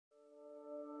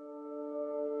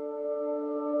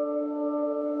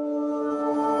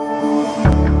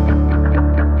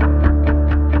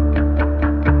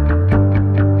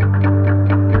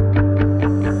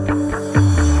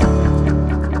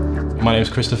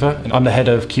Christopher, and I'm the head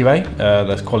of QA,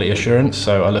 that's quality assurance,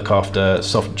 so I look after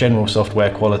general software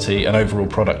quality and overall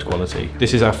product quality.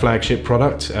 This is our flagship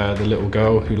product, the little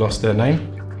girl who lost their name.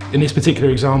 In this particular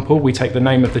example, we take the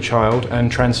name of the child and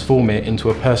transform it into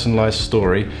a personalised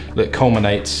story that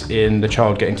culminates in the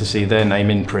child getting to see their name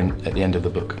in print at the end of the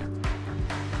book.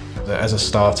 As a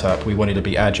startup, we wanted to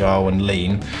be agile and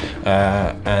lean,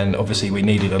 and obviously we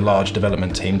needed a large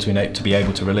development team to be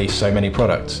able to release so many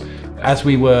products. As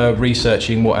we were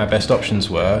researching what our best options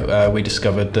were, we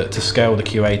discovered that to scale the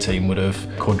QA team would have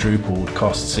quadrupled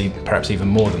costs, perhaps even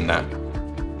more than that.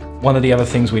 One of the other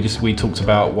things we talked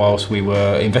about whilst we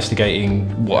were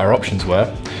investigating what our options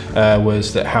were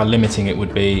was that how limiting it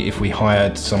would be if we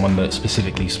hired someone that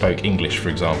specifically spoke English, for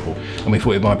example. And we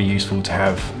thought it might be useful to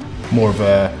have more of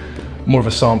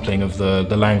a sampling of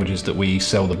the languages that we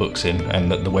sell the books in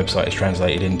and that the website is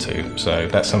translated into. So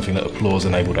that's something that Applause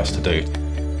enabled us to do.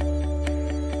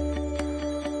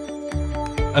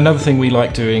 Another thing we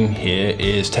like doing here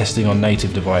is testing on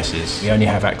native devices. We only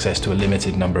have access to a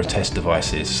limited number of test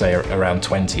devices, say around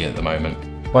 20 at the moment.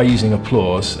 By using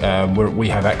Applause, we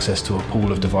have access to a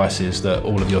pool of devices that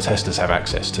all of your testers have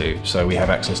access to. So we have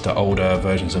access to older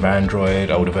versions of Android,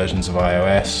 older versions of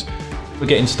iOS. We're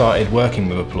getting started working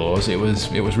with Applause. It was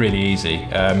really easy.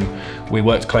 We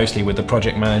worked closely with the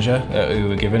project manager who we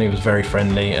were given. He was very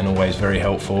friendly and always very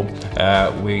helpful.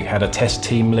 We had a test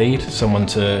team lead, someone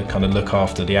to kind of look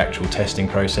after the actual testing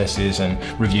processes and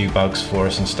review bugs for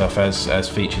us and stuff as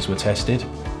features were tested.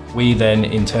 We then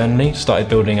internally started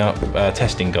building up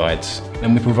testing guides,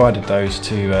 and we provided those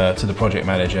to the project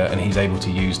manager, and he's able to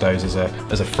use those as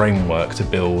a framework to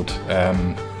build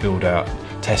out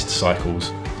test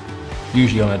cycles.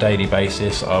 Usually on a daily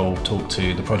basis, I'll talk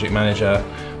to the project manager,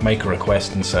 make a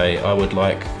request and say, I would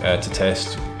like to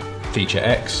test feature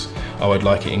X, I would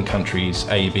like it in countries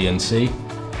A, B and C,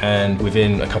 and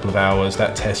within a couple of hours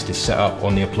that test is set up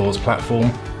on the Applause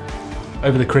platform.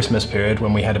 Over the Christmas period,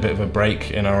 when we had a bit of a break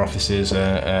in our offices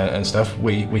and stuff,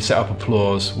 we set up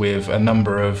Applause with a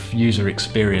number of user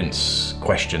experience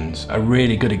questions. A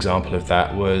really good example of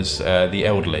that was the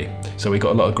elderly. So we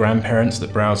got a lot of grandparents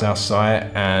that browse our site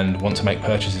and want to make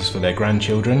purchases for their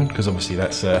grandchildren, because obviously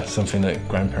that's something that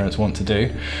grandparents want to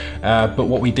do. But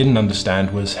what we didn't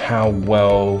understand was how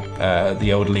well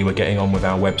the elderly were getting on with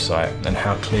our website and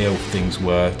how clear things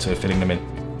were to filling them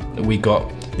in. We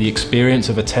got the experience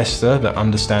of a tester that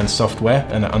understands software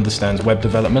and that understands web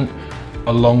development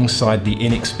alongside the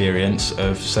inexperience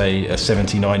of, say, a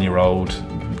 79-year-old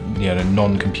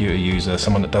non-computer user,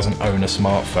 someone that doesn't own a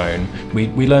smartphone.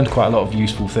 We learned quite a lot of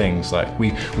useful things. Like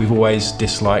we've always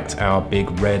disliked our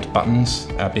big red buttons,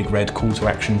 our big red call to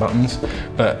action buttons,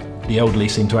 but the elderly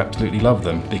seem to absolutely love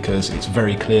them because it's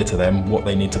very clear to them what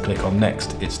they need to click on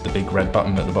next. It's the big red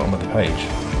button at the bottom of the page.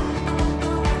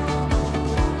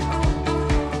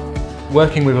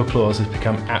 Working with Applause has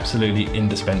become absolutely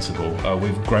indispensable.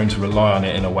 We've grown to rely on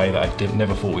it in a way that I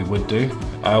never thought we would do.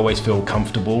 I always feel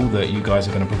comfortable that you guys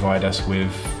are going to provide us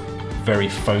with very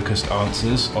focused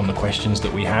answers on the questions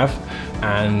that we have,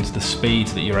 and the speed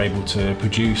that you're able to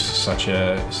produce such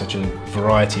a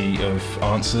variety of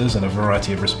answers and a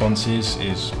variety of responses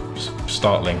is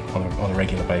startling on a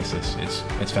regular basis.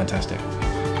 It's fantastic.